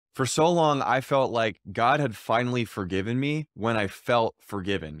For so long, I felt like God had finally forgiven me when I felt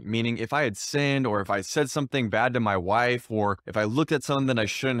forgiven. Meaning, if I had sinned, or if I said something bad to my wife, or if I looked at something that I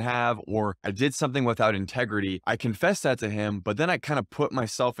shouldn't have, or I did something without integrity, I confessed that to Him, but then I kind of put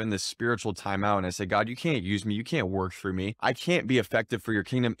myself in this spiritual timeout and I said, God, you can't use me. You can't work through me. I can't be effective for your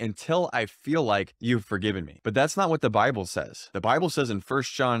kingdom until I feel like you've forgiven me. But that's not what the Bible says. The Bible says in 1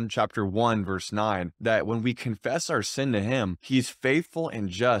 John chapter 1, verse 9, that when we confess our sin to Him, He's faithful and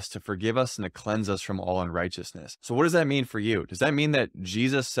just to forgive us and to cleanse us from all unrighteousness. So what does that mean for you? Does that mean that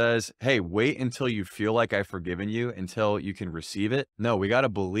Jesus says, hey, wait until you feel like I've forgiven you until you can receive it? No, we got to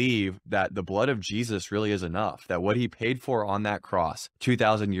believe that the blood of Jesus really is enough, that what He paid for on that cross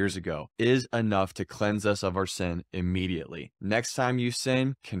 2,000 years ago is enough to cleanse us of our sin immediately. Next time you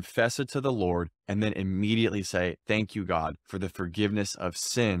sin, confess it to the Lord, and then immediately say, thank you, God, for the forgiveness of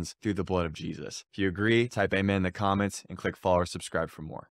sins through the blood of Jesus. If you agree, type amen in the comments and click follow or subscribe for more.